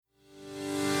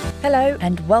Hello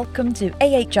and welcome to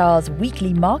AHR's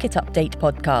weekly market update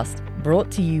podcast, brought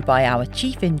to you by our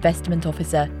Chief Investment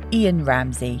Officer, Ian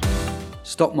Ramsey.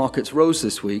 Stock markets rose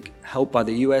this week, helped by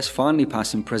the US finally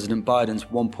passing President Biden's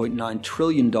 $1.9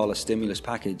 trillion stimulus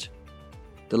package.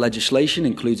 The legislation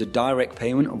includes a direct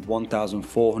payment of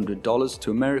 $1,400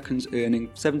 to Americans earning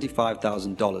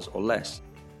 $75,000 or less.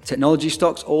 Technology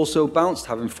stocks also bounced,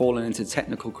 having fallen into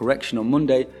technical correction on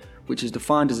Monday, which is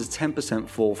defined as a 10%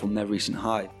 fall from their recent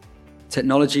high.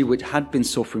 Technology, which had been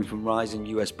suffering from rising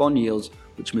US bond yields,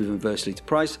 which move inversely to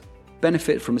price,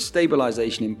 benefited from a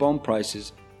stabilization in bond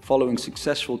prices following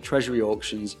successful Treasury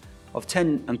auctions of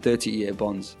 10 and 30-year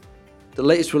bonds. The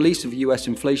latest release of US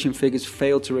inflation figures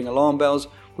failed to ring alarm bells,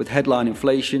 with headline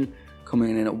inflation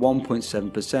coming in at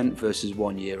 1.7% versus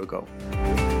 1 year ago.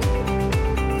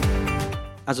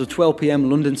 As of 12 p.m.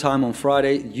 London time on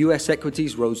Friday, US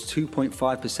equities rose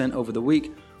 2.5% over the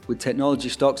week, with technology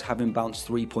stocks having bounced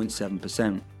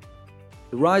 3.7%.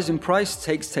 The rise in price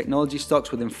takes technology stocks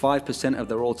within 5% of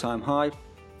their all-time high.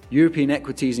 European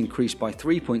equities increased by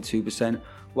 3.2%,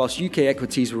 whilst UK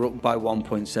equities were up by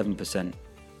 1.7%.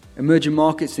 Emerging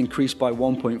markets increased by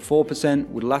 1.4%,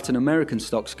 with Latin American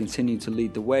stocks continuing to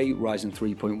lead the way, rising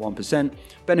 3.1%,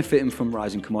 benefiting from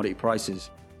rising commodity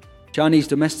prices. Chinese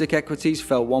domestic equities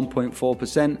fell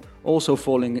 1.4%, also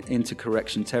falling into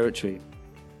correction territory.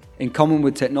 In common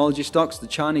with technology stocks, the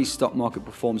Chinese stock market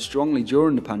performed strongly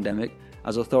during the pandemic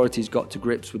as authorities got to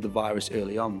grips with the virus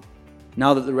early on.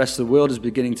 Now that the rest of the world is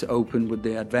beginning to open with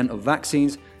the advent of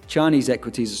vaccines, Chinese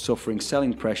equities are suffering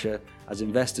selling pressure as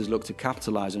investors look to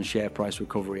capitalize on share price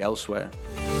recovery elsewhere.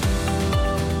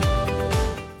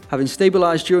 Having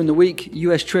stabilized during the week,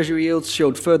 US Treasury yields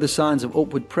showed further signs of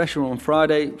upward pressure on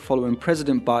Friday following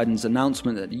President Biden's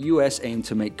announcement that the US aimed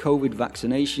to make COVID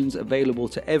vaccinations available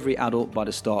to every adult by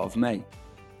the start of May.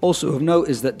 Also of note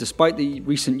is that despite the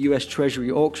recent US Treasury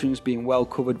auctions being well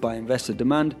covered by investor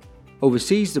demand,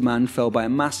 overseas demand fell by a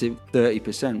massive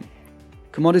 30%.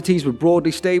 Commodities were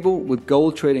broadly stable, with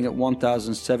gold trading at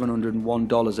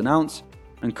 $1,701 an ounce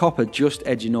and copper just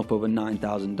edging up over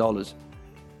 $9,000.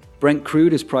 Brent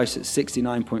crude is priced at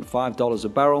 $69.5 a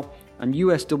barrel and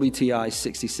US WTI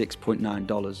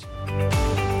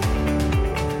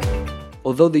 $66.9.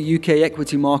 Although the UK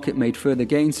equity market made further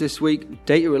gains this week,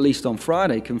 data released on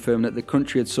Friday confirmed that the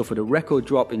country had suffered a record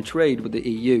drop in trade with the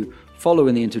EU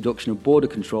following the introduction of border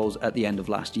controls at the end of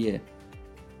last year.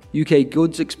 UK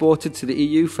goods exported to the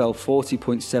EU fell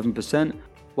 40.7%,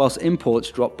 whilst imports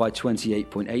dropped by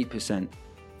 28.8%.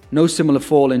 No similar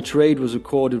fall in trade was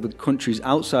recorded with countries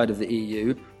outside of the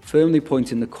EU, firmly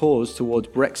pointing the cause towards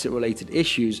Brexit-related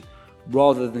issues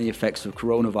rather than the effects of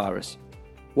coronavirus.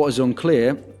 What is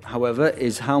unclear, however,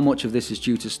 is how much of this is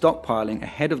due to stockpiling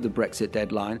ahead of the Brexit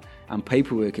deadline and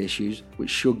paperwork issues, which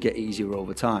should get easier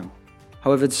over time.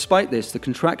 However, despite this, the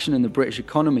contraction in the British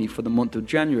economy for the month of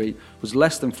January was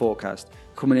less than forecast,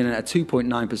 coming in at a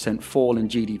 2.9% fall in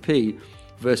GDP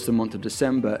versus the month of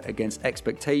December against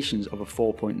expectations of a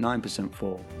 4.9%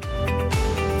 fall.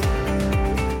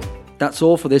 That's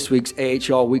all for this week's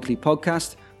AHR Weekly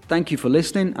Podcast. Thank you for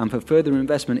listening, and for further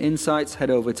investment insights,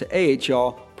 head over to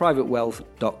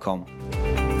ahrprivatewealth.com.